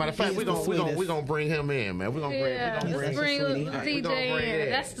So the coolest. Matter of fact, sweet. we He's the gonna sweetest. bring him in, man. We're gonna bring. Yeah, we gonna let's bring. bring we gonna bring DJ in.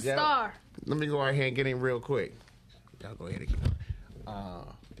 That's the star. Let me go out here and get him real quick. Y'all go ahead and get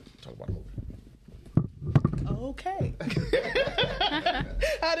talk about the movie. Okay.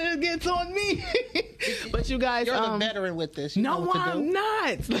 How did it get on me? But you guys, You're the veteran with this. You know no, what to I'm do.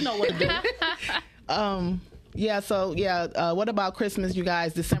 not. You know what to do. What About Christmas, you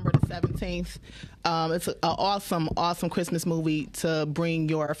guys? December the 17th. It's an awesome Christmas movie to bring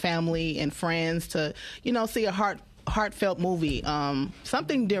your family and friends to, see a heartfelt movie.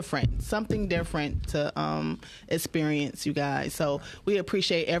 Something different to experience, you guys. So we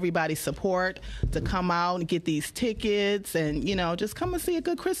appreciate everybody's support to come out and get these tickets and, just come and see a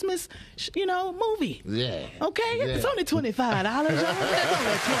good Christmas, movie. Yeah. Okay? Yeah. It's only $25. It's only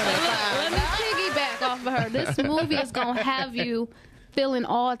Let me piggyback off of her. This movie is going to have you feeling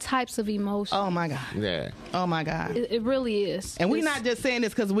all types of emotions. Oh my God. Yeah. Oh my God. It really is. And we're not just saying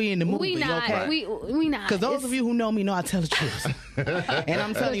this because we in the movie. We not. Okay? We not. Because those of you who know me know I tell the truth. And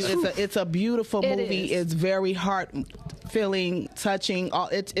I'm telling you, it's a beautiful movie. is. It's very heart-filling, touching.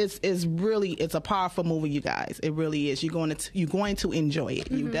 It's a powerful movie, you guys. It really is. You're going to enjoy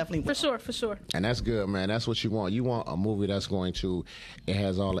it. You definitely will. For sure. And that's good, man. That's what you want. You want a movie that's it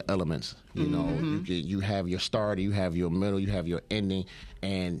has all the elements. You have your start, you have your middle, you have your ending,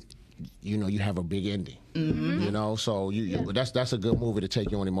 and you have a big ending. So that's a good movie to take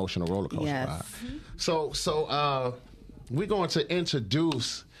you on an emotional roller coaster ride. So we're going to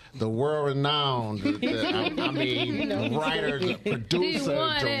introduce the world-renowned, writer, the producer,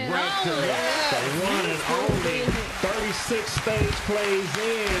 director, the one and only 36 stage plays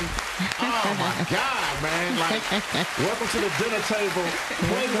in. Oh my God, man! Welcome to the dinner table,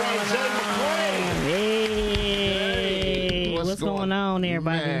 Playwright Jay McQuaid. Hey, what's going on,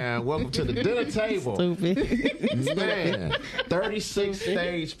 everybody? Man, welcome to the dinner table. Stupid. Man, 36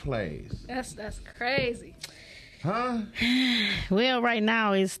 stage plays. That's crazy. Huh? Well, right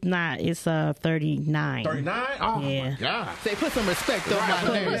now it's not. It's 39. 39? Oh Yeah. my God. Say, put some respect on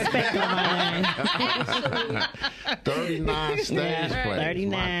my name. Respect on my name. 39 stage plays. 39.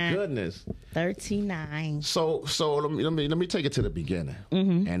 My goodness. 39. So let me take it to the beginning,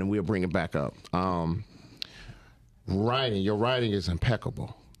 and then we'll bring it back up. Your writing is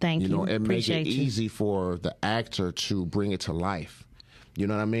impeccable. Thank you. You know, and make it Appreciate you. easy for the actor to bring it to life. You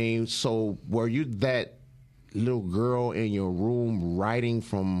know what I mean? So were you that little girl in your room writing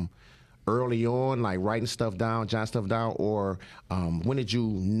from early on, like writing stuff down, jotting stuff down, or when did you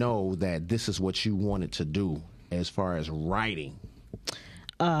know that this is what you wanted to do as far as writing?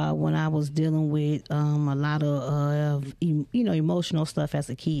 When I was dealing with a lot of emotional stuff as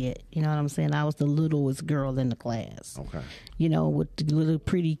a kid. You know what I'm saying? I was the littlest girl in the class. Okay. You know, with the little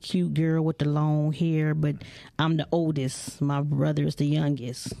pretty cute girl with the long hair, but I'm the oldest. My brother is the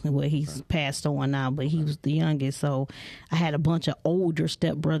youngest. Well, he's passed on now, but he was the youngest. So I had a bunch of older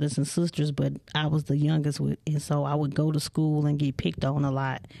stepbrothers and sisters, but I was the youngest. And so I would go to school and get picked on a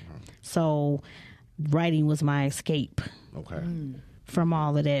lot. So writing was my escape. Okay. From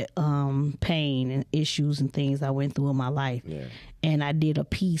all of that pain and issues and things I went through in my life. Yeah. And I did a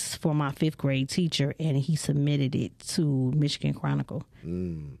piece for my 5th grade teacher, and he submitted it to Michigan Chronicle.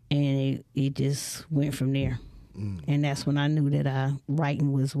 And it just went from there. And that's when I knew that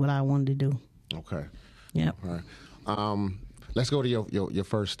writing was what I wanted to do. Okay. Yep. All right. Let's go to your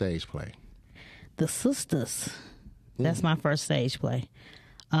first stage play. The Sisters. That's my first stage play.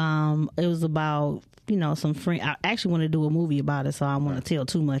 It was about, some friends. I actually want to do a movie about it, so I don't want to tell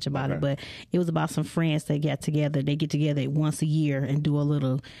too much about it. But it was about some friends that get together. They get together once a year and do a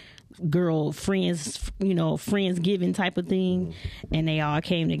little girl friends, friendsgiving type of thing. And they all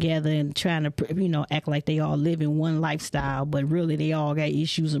came together and trying to, act like they all live in one lifestyle, but really they all got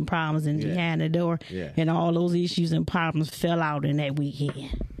issues and problems behind the door. Yeah. And all those issues and problems fell out in that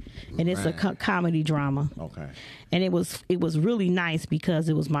weekend. And it's a comedy drama. Okay. And it was really nice because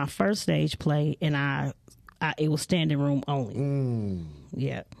it was my first stage play, and it was standing room only.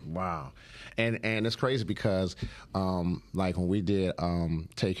 Yeah. Wow. And it's crazy because like when we did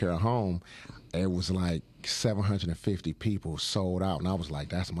Take Care of Home, it was like 750 people sold out, and I was like,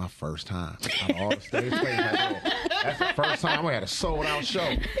 that's my first time. Out of all the stage plays I did, that's the first time I had a sold out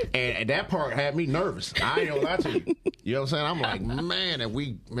show, and that part had me nervous. I ain't gonna lie to you. You know what I'm saying? I'm like,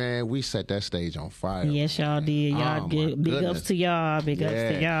 man, we set that stage on fire. Yes, y'all did. Y'all did. Big ups to y'all. Big ups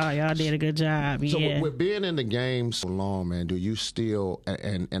to y'all. Y'all did a good job. So yeah. with being in the game so long, man, do you still,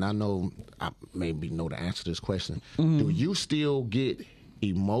 and I know I maybe know the answer to this question, do you still get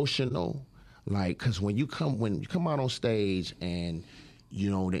emotional? Like, because when you come out on stage and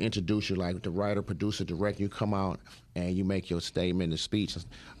they introduce you, like the writer, producer, director, you come out and you make your statement and speech.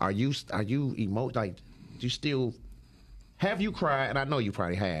 Are you like, do you still have you cried? And I know you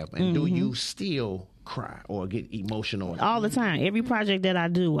probably have. And do you still cry or get emotional? All the time. Every project that I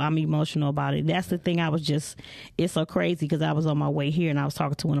do, I'm emotional about it. That's the thing. It's so crazy because I was on my way here and I was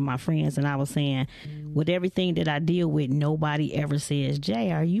talking to one of my friends and I was saying, with everything that I deal with, nobody ever says,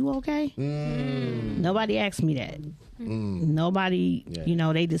 Jay, are you okay? Nobody asks me that. Nobody,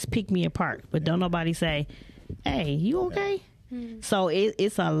 they just pick me apart. But don't nobody say, hey, you okay? So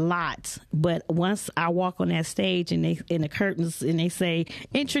it's a lot, but once I walk on that stage and they in the curtains and they say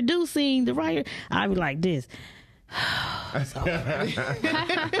introducing the writer, I be like this. I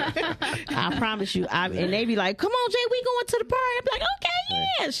promise you. And they be like, "Come on, Jay, we going to the party." I be like, "Okay,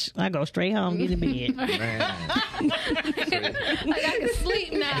 yes." I go straight home, get in bed. Like I can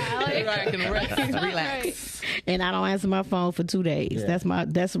sleep now. Like, I can rest, relax. And I don't answer my phone for 2 days. Yeah.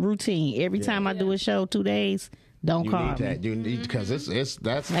 That's routine. Every time I do a show, 2 days. Don't you call need that. me. You need because that's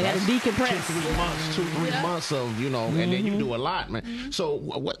I got to decompress. 2-3 months of and then you do a lot, man. So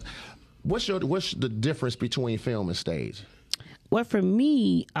what's the difference between film and stage? Well, for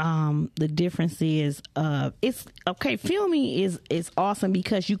me, the difference is it's okay. Filming is awesome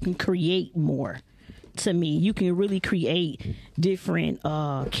because you can create more. To me, you can really create different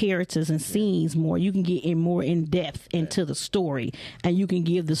characters and scenes more. You can get more in depth into the story, and you can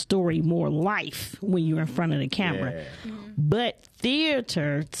give the story more life when you're in front of the camera. Yeah. But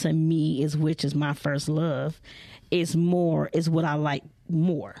theater, to me, which is my first love, is what I like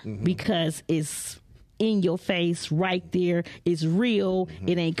more because it's in your face right there. It's real.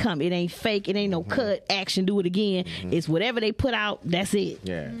 It ain't fake. It ain't no cut action, do it again. It's whatever they put out, that's it.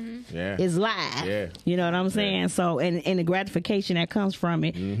 Yeah. It's live. Yeah. You know what I'm saying? So and the gratification that comes from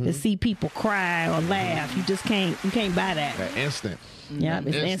it, to see people cry or laugh, you can't buy that. That instant. Yeah,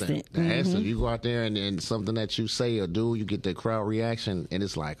 it's instant. Instant. You go out there and something that you say or do, you get the crowd reaction, and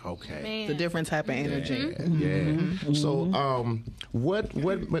it's like, okay, it's a different type of energy. Yeah. So, what?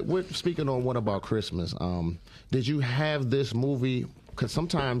 Speaking on What About Christmas? Did you have this movie because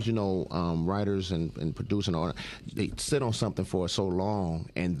sometimes writers and producers they sit on something for so long,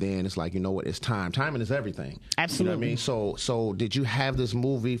 and then it's like, you know what, it's time. Timing is everything. Absolutely. You know what I mean? So did you have this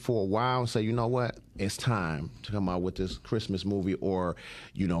movie for a while and say, you know what, it's time to come out with this Christmas movie, or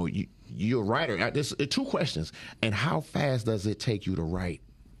you're a writer? There's 2 questions. And how fast does it take you to write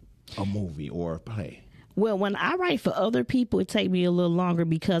a movie or a play? Well, when I write for other people, it takes me a little longer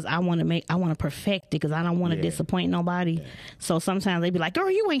because I want to perfect it, because I don't want to disappoint nobody. Yeah. So sometimes they be like, "Girl,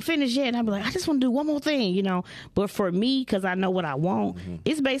 you ain't finished yet," and I be like, "I just want to do one more thing," But for me, because I know what I want,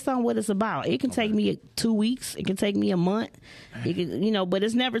 it's based on what it's about. It can take me 2 weeks. It can take me a month. It can, but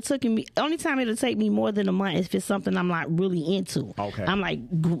it's never taken me. Only time it'll take me more than a month is if it's something I'm like really into. Okay. I'm like,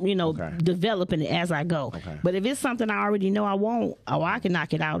 developing it as I go. Okay. But if it's something I already know I want, I can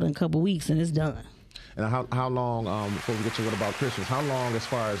knock it out in a couple weeks and it's done. And how long, before we get to What About Christmas, how long as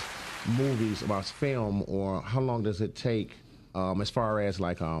far as movies, about film, or how long does it take as far as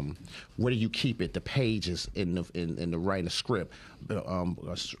like where do you keep it, the pages in the writing the script,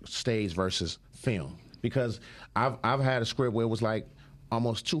 stage versus film? Because I've had a script where it was like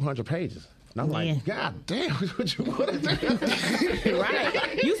almost 200 pages. And I'm like, God damn, what is that?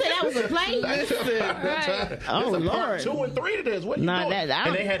 Right. You said that was a play? Right. Oh, Lord. Lord. 2 and 3 to this. What you doing?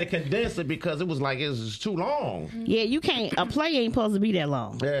 And they had to condense it because it was like, it was too long. Yeah, you can't. A play ain't supposed to be that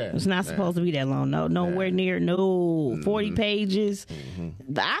long. Yeah. It's not supposed to be that long. No, nowhere near. 40 pages.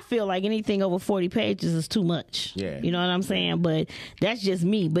 I feel like anything over 40 pages is too much. Yeah. You know what I'm saying? But that's just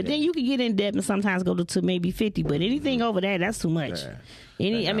me. But then you can get in depth and sometimes go to maybe 50. But anything over that, that's too much. Yeah.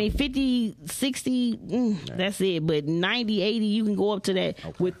 50, 60, that's it. But 90, 80, you can go up to that.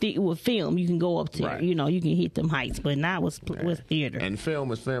 Okay. With film. You can go up to, you can hit them heights. But not with theater. And film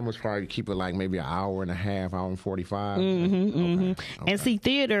was probably keep it like maybe an hour and a half, hour and 45. Okay. And see,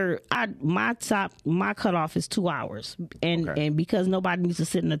 theater, my cutoff is 2 hours, and because nobody needs to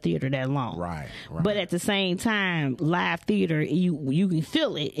sit in the theater that long. Right. But at the same time, live theater, you can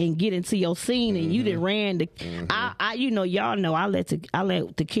feel it and get into your scene, and you done ran the. Y'all know I let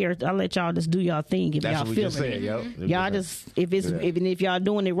y'all just do y'all thing if y'all feel it. Y'all just even if y'all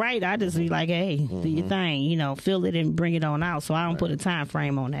doing it right, I just be like, hey, do your thing, feel it and bring it on out. So I don't put a time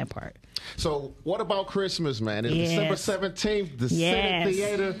frame on that part. So what about Christmas, man? It's December 17th, the Senate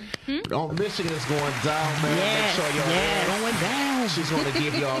Theater on Michigan is going down, man. Make sure y'all going down. She's going to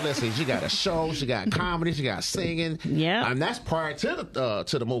give y'all, listen, she got a show, she got comedy, she got singing. Yeah. And that's prior to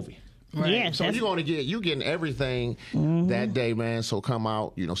the movie. Right. Yeah, so you're getting everything that day, man. So come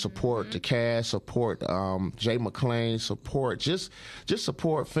out, support the cast, support Jay McClain, support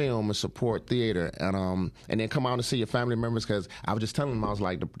support film and support theater, and then come out and see your family members. Because I was just telling them, I was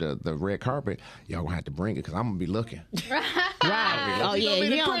like, the red carpet, y'all gonna have to bring it because I'm gonna be looking. Right. Oh yeah,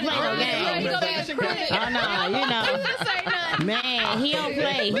 he don't play no games. Oh no, man, he don't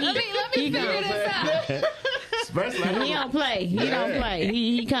play. Let me figure this out. He don't play.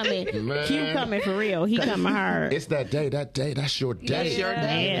 He coming. Q coming for real. He coming hard. It's that day. That's your day. That's your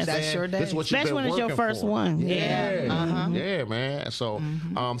day. Yes. That's your day. That's what you've been Especially when it's your first one. Yeah. Yeah, man. So,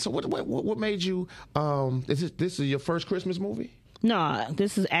 so what made you? This is your first Christmas movie? No,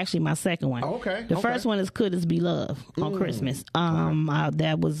 this is actually my second one. Oh, okay. The first one is Could This Be Love on Christmas.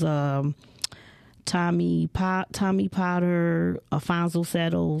 That was Tommy Potter, Alfonso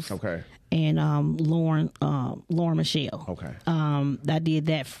Settles. Okay. And Lauren Michelle. Okay. I did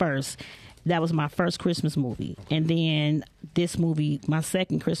that first. That was my first Christmas movie. Okay. And then this movie, my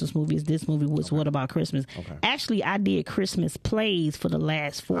second Christmas movie is this movie, was What About Christmas? Okay. Actually, I did Christmas plays for the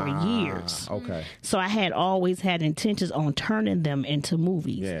last 4 years. Okay. So I had always had intentions on turning them into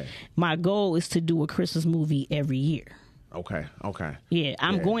movies. Yeah. My goal is to do a Christmas movie every year. Okay. Yeah,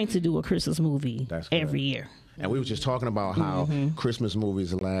 I'm going to do a Christmas movie every year. And we were just talking about how Christmas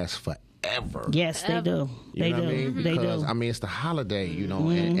movies last forever. Yes, they do. They do. I mean? Because, it's the holiday,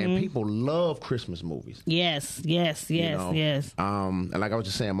 and people love Christmas movies. Yes. And like I was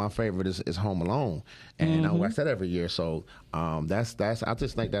just saying, my favorite is Home Alone, and I watch that every year. So that's I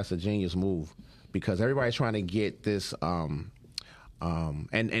just think that's a genius move because everybody's trying to get this.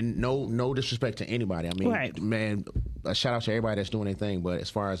 And no disrespect to anybody. Man, a shout out to everybody that's doing anything. But as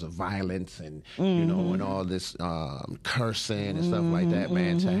far as violence and and all this cursing and stuff like that,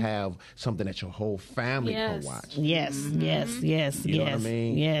 man, to have something that your whole family can watch. Yes. You know what I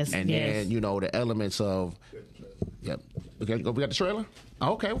mean? Yes. And then the elements of We got the trailer?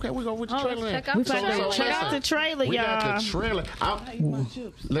 Okay, we go with the trailer. Check then. out the trailer. Check out the trailer, We y'all. got the trailer.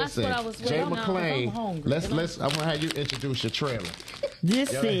 Listen, what I was Jay waiting on. McClain. Let's. I'm gonna have you introduce your trailer.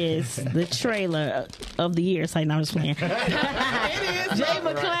 This is the trailer of the year. Say, no, I'm just playing. Jay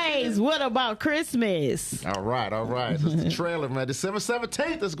McClain's What About Christmas? All right. So it's the trailer, man. December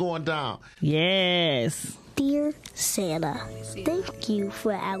 17th is going down. Yes. Dear Santa, thank you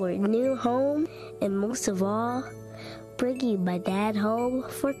for our new home, and most of all, bringing my dad home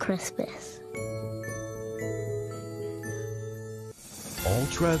for Christmas. All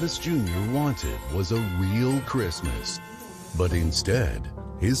Travis Jr. wanted was a real Christmas. But instead,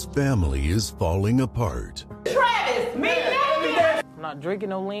 his family is falling apart. Travis, me naked! I'm not drinking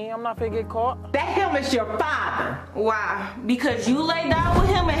no lean. I'm not finna get caught. That him is your father. Why? Because you lay down with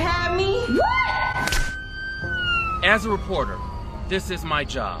him and had me? What? As a reporter, this is my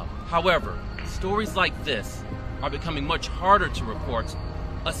job. However, stories like this are becoming much harder to report,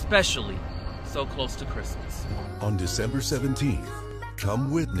 especially so close to Christmas. On December 17th,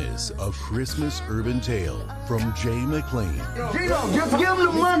 come witness a Christmas urban tale from Jay McClain. Gino, just give him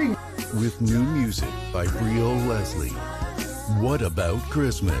the money. With new music by Brio Leslie. What About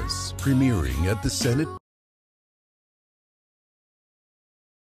Christmas? Premiering at the Senate.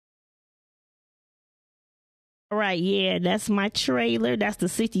 All right, yeah, that's my trailer. That's the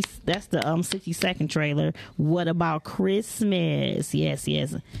 60-second trailer. What About Christmas? Yes.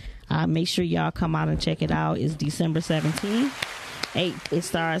 Make sure y'all come out and check it out. It's December 17th. It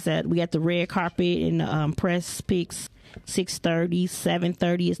starts at, we got the red carpet in the press picks. 6:30,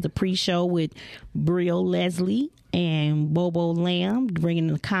 7:30 is the pre-show with Brio Leslie and Bobo Lamb, bringing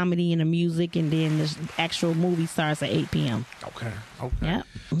the comedy and the music, and then the actual movie starts at 8 p.m. Okay. Yep.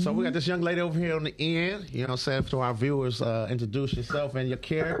 So we got this young lady over here on the end. You know what I'm saying? To our viewers, introduce yourself and your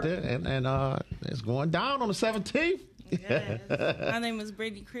character, and it's going down on the 17th. Yes. My name is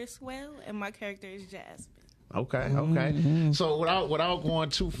Brittany Criswell, and my character is Jasmine. Okay. So without going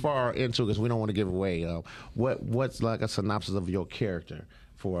too far into, because we don't want to give away, what's like a synopsis of your character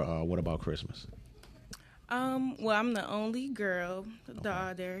for What About Christmas? Well, I'm the only girl,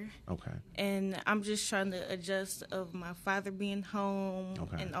 daughter. Okay. And I'm just trying to adjust of my father being home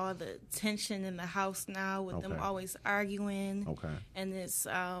and all the tension in the house now with them always arguing. Okay. And it's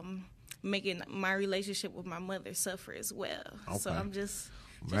making my relationship with my mother suffer as well. So I'm just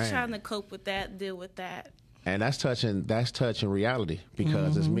trying to cope with that, deal with that. And that's touching reality,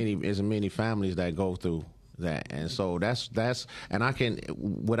 because there's many families that go through that, and so that's and I can,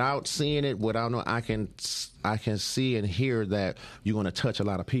 without seeing it, I can see and hear that you're going to touch a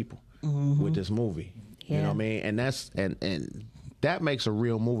lot of people with this movie. You know what I mean? And that's and that makes a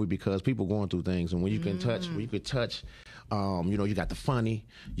real movie, because people going through things, and when you can touch, you got the funny,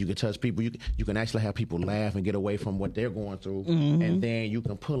 you can touch people, you can actually have people laugh and get away from what they're going through, and then you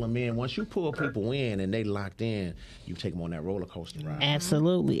can pull them in. Once you pull people in and they locked in, you take them on that roller coaster ride.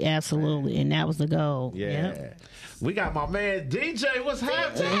 Absolutely, and that was the goal. Yeah. Yep. We got my man DJ. What's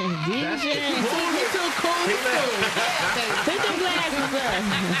happening? DJ, he's too cool. Put them glasses on.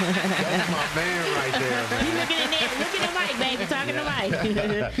 That's my man right there, man. He looking in there. Look at the mic, baby. Talking to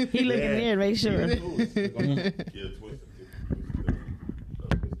Mike. He looking in, make sure.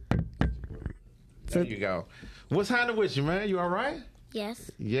 There you go. What's happening with you, man? You all right?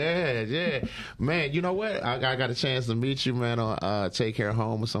 Yes. Yeah. Man, you know what? I got a chance to meet you, man, on Take Care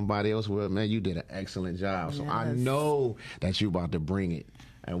Home with somebody else. Well, man, you did an excellent job. So I know that you about to bring it.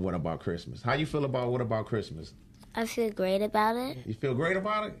 And What About Christmas? How you feel about What About Christmas? I feel great about it. You feel great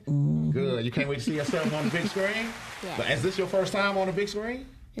about it? Good. You can't wait to see yourself on the big screen? Yeah. Is this your first time on the big screen?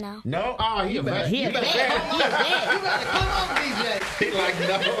 No. No? Oh, he a vet. He a vet. Come on, DJ. He like,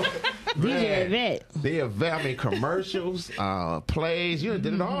 no. DJ a vet. They a vet. I mean, commercials, plays. You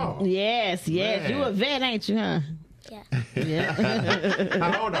did it all. Yes. Man. You a vet, ain't you, huh? Yeah.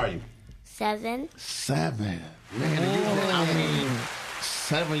 How old are you? 7. 7. Man, I mean,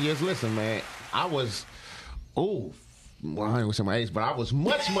 7 years. Listen, man, I was, well, I ain't gonna say my age, but I was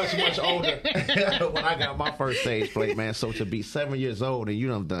much older when I got my first stage play, man. So to be 7 years old and you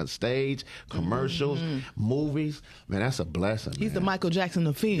done stage, commercials, movies, man, that's a blessing. He's man. the Michael Jackson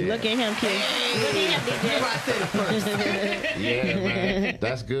of film. Look at him, kid. Yeah, man,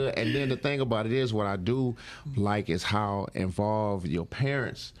 that's good. And then the thing about it is, what I do like is how involved your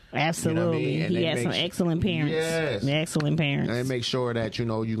parents. Absolutely. You know what I mean? He has some excellent parents. Yes. Excellent parents. And they make sure that, you're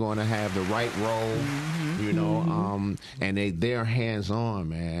going to have the right role, and they're hands on,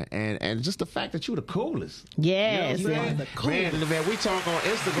 man, and just the fact that you're the coolest. Yes, you know what I'm saying? Man, we talk on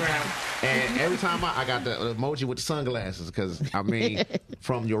Instagram, and every time I got the emoji with the sunglasses, because I mean,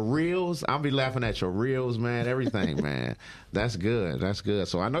 from your reels, I'll be laughing at your reels, man. Everything, man. That's good. That's good.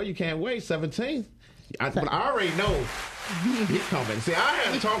 So I know you can't wait 17th. But I already know he's coming. See, I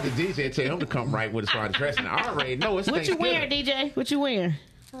had to talk to DJ and tell him to come right with as far as dressing. I already know it's What you wearing, DJ? What you wearing?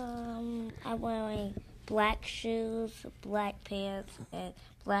 I'm wearing black shoes, black pants, and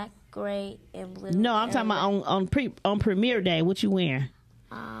black, gray, and blue. No, I'm talking about on premiere day. What you wearing?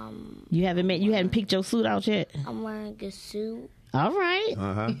 You hadn't picked your suit out yet? I'm wearing a suit. All right.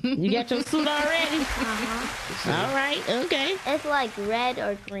 You got your suit already? All right. Okay. It's like red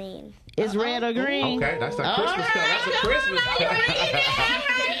or green. It's red or green. Okay, that's a Christmas color. That's a Christmas color.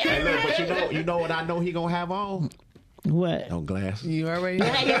 Hey, look, but you know what I know he gonna have on? What? No glasses. You already know.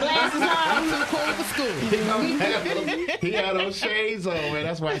 Your glasses on. I'm too cool for school. He had those shades on, man.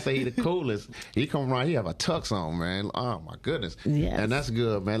 That's why I say he the coolest. He come around, he have a tux on, man. Oh my goodness. Yes. And that's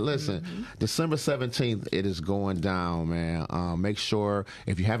good, man. Listen, December 17th, it is going down, man. Make sure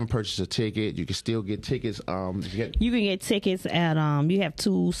if you haven't purchased a ticket, you can still get tickets. You can get tickets at you have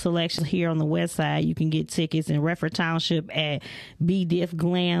 2 selections here on the west side. You can get tickets in Redford Township at B Diff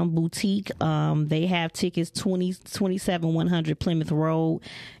Glam Boutique. They have tickets 27-100 Plymouth Road.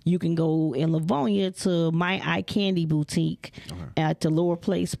 You can go in Livonia to My Eye Candy Boutique at the Lower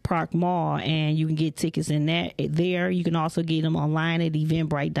Place Park Mall, and you can get tickets in there. You can also get them online at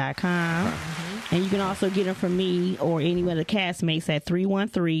eventbrite.com. And you can also get them from me or any of the castmates at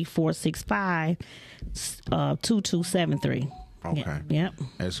 313-465-2273. Okay. Yep.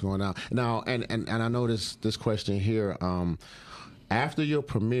 It's going out now, and I know this question here. After your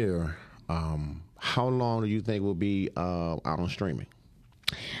premiere, how long do you think will be out on streaming?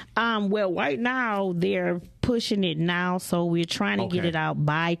 Well, right now they're pushing it now, so we're trying to get it out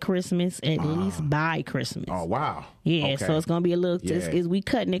by Christmas, at least by Christmas. Oh wow! Yeah, okay. So it's gonna be a little. We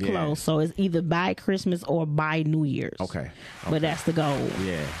cutting it close, so it's either by Christmas or by New Year's. Okay. But that's the goal.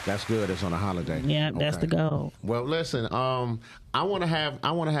 Yeah, that's good. It's on a holiday. Yeah, that's the goal. Well, listen, I want to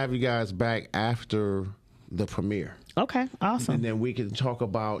have you guys back after the premiere. Okay, awesome. And then we can talk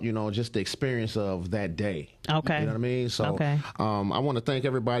about, just the experience of that day. Okay. You know what I mean? So I want to thank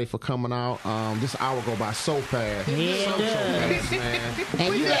everybody for coming out. This hour go by so fast. Yeah, so fast, man.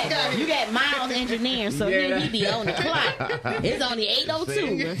 And you got Miles engineering, so he be on the clock. It's only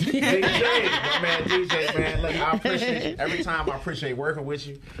 8:02. DJ, man, look, I appreciate every time. I appreciate working with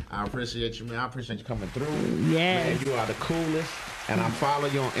you. I appreciate you, man. I appreciate you coming through. Yeah. Man, you are the coolest. And I follow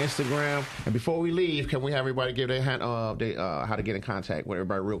you on Instagram. And before we leave, can we have everybody give their hand how to get in contact with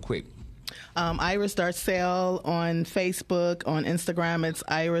everybody real quick? Iris Darcel on Facebook. On Instagram, it's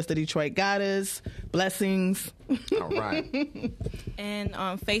Iris the Detroit Goddess. Blessings. All right. And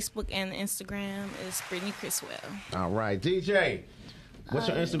on Facebook and Instagram is Brittany Criswell. All right. DJ, what's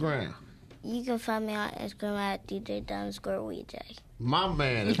your Instagram? You can find me on Instagram at DJ_WeJ. My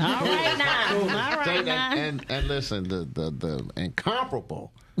man. All right now. All right now. And listen, the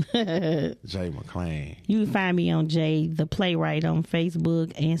incomparable Jay McClain. You can find me on Jay the Playwright on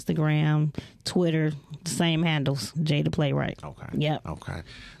Facebook, Instagram, Twitter, same handles, Jay the Playwright. Okay. Yep. Okay.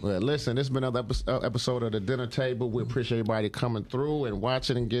 Well, listen, this has been another episode of The Dinner Table. We appreciate everybody coming through and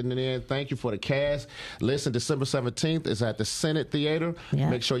watching and getting it in. Thank you for the cast. Listen, December 17th is at the Senate Theater. Yep.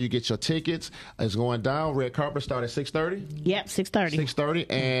 Make sure you get your tickets. It's going down. Red carpet start at 6:30. Yep, 6:30. 6:30,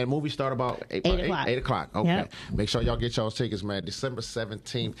 and movie start about 8 o'clock. 8 o'clock. Okay. Yep. Make sure y'all get y'all tickets, man. December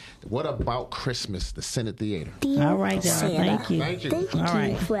 17th. What about Christmas? The Senate Theater. All right, y'all. Thank you. Thank you. Thank you All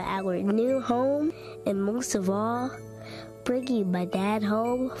right. for our new home, and most of all, bringing my dad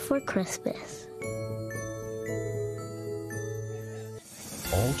home for Christmas.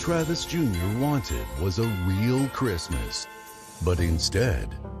 All Travis Jr. wanted was a real Christmas. But instead,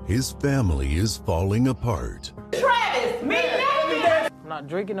 his family is falling apart. Travis, me I'm not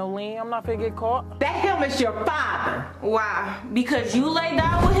drinking no lean. I'm not finna get caught. That him is your father. Why? Because you laid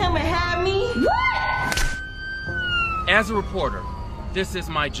down with him and had me? What? As a reporter, this is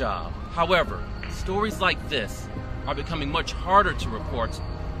my job. However, stories like this are becoming much harder to report,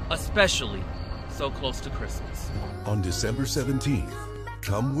 especially so close to Christmas. On December 17th,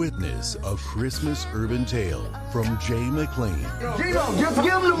 come witness a Christmas urban tale from Jay McClain. Gino, just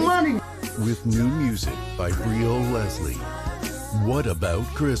give him the money. With new music by Brio Leslie. What About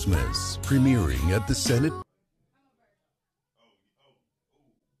Christmas? Premiering at the Senate